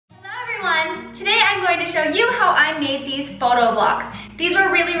going to show you how I made these photo blocks. These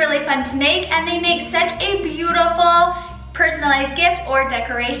were really, really fun to make, and they make such a beautiful personalized gift or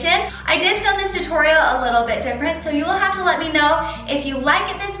decoration. I did film this tutorial a little bit different, so you will have to let me know if you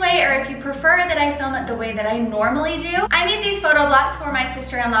like it this way or if you prefer that I film it the way that I normally do. I made these photo blocks for my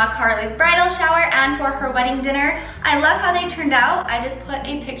sister-in-law Carly's bridal shower and for her wedding dinner. I love how they turned out. I just put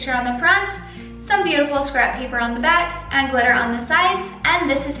a picture on the front, some beautiful scrap paper on the back, and glitter on the sides, and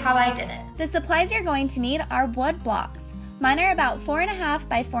this is how I did it. The supplies you're going to need are wood blocks. Mine are about 4.5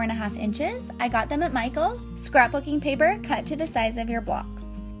 by 4.5 inches. I got them at Michael's. Scrapbooking paper cut to the size of your blocks.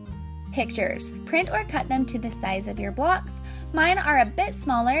 Pictures. Print or cut them to the size of your blocks. Mine are a bit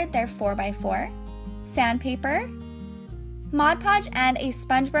smaller, they're 4 by 4. Sandpaper, Mod Podge and a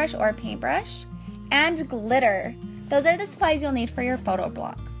sponge brush or paintbrush, and glitter. Those are the supplies you'll need for your photo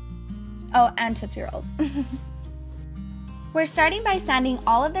blocks. Oh, and Tootsie Rolls. We're starting by sanding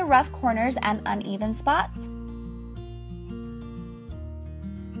all of the rough corners and uneven spots.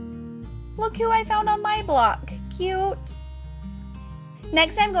 Look who I found on my block. Cute.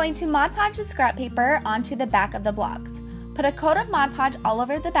 Next, I'm going to Mod Podge the scrap paper onto the back of the blocks. Put a coat of Mod Podge all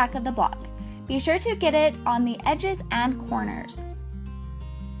over the back of the block. Be sure to get it on the edges and corners.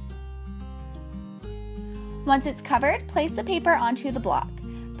 Once it's covered, place the paper onto the block.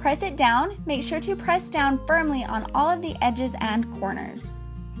 Press it down. Make sure to press down firmly on all of the edges and corners.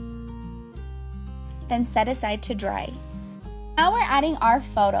 Then set aside to dry. Now we're adding our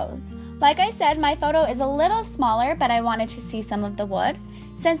photos. Like I said, my photo is a little smaller, but I wanted to see some of the wood.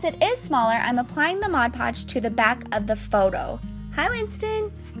 Since it is smaller, I'm applying the Mod Podge to the back of the photo. Hi,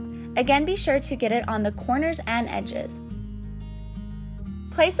 Winston! Again, be sure to get it on the corners and edges.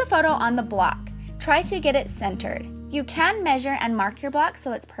 Place the photo on the block. Try to get it centered. You can measure and mark your block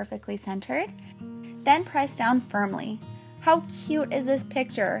so it's perfectly centered. Then press down firmly. How cute is this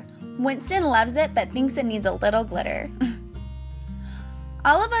picture? Winston loves it, but thinks it needs a little glitter.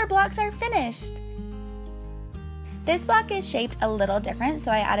 All of our blocks are finished. This block is shaped a little different,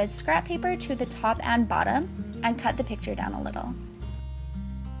 so I added scrap paper to the top and bottom and cut the picture down a little.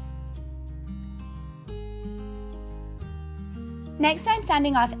 Next, I'm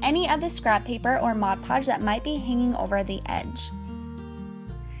sanding off any of the scrap paper or Mod Podge that might be hanging over the edge.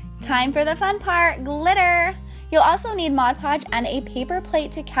 Time for the fun part, glitter! You'll also need Mod Podge and a paper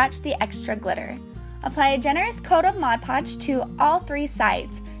plate to catch the extra glitter. Apply a generous coat of Mod Podge to all 3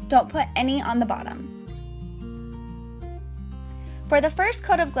 sides. Don't put any on the bottom. For the first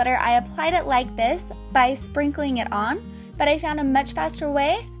coat of glitter, I applied it like this by sprinkling it on, but I found a much faster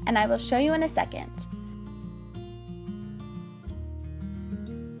way, and I will show you in a second.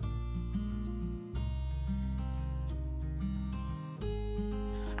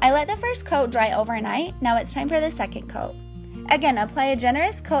 I let the first coat dry overnight. Now it's time for the second coat. Again, apply a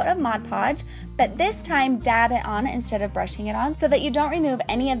generous coat of Mod Podge, but this time dab it on instead of brushing it on so that you don't remove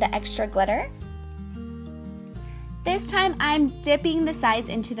any of the extra glitter. This time I'm dipping the sides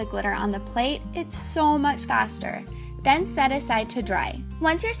into the glitter on the plate. It's so much faster. Then set aside to dry.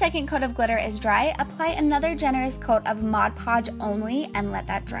 Once your second coat of glitter is dry, apply another generous coat of Mod Podge only and let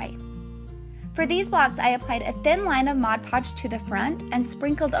that dry. For these blocks, I applied a thin line of Mod Podge to the front and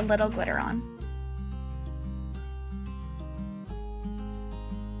sprinkled a little glitter on.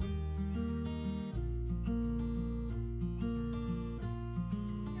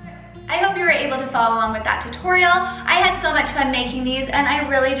 I hope you were able to follow along with that tutorial. I had so much fun making these, and I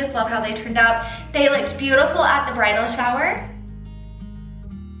really just love how they turned out. They looked beautiful at the bridal shower.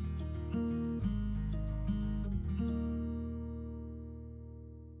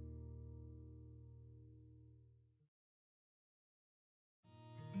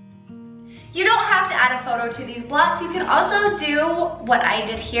 You don't have to add a photo to these blocks. You can also do what I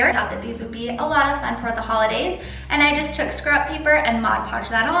did here. I thought that these would be a lot of fun for the holidays, and I just took scrap paper and Mod Podge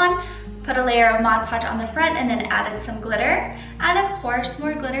that on, put a layer of Mod Podge on the front, and then added some glitter, and of course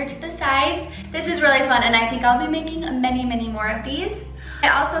more glitter to the sides. This is really fun, and I think I'll be making many, many more of these. I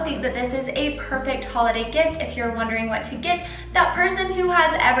also think that this is a perfect holiday gift if you're wondering what to get that person who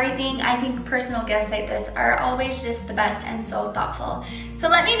has everything. I think personal gifts like this are always just the best and so thoughtful. So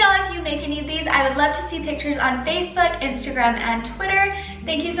let me know if you make any of these. I would love to see pictures on Facebook, Instagram, and Twitter.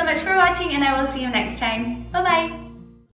 Thank you so much for watching, and I will see you next time. Bye-bye.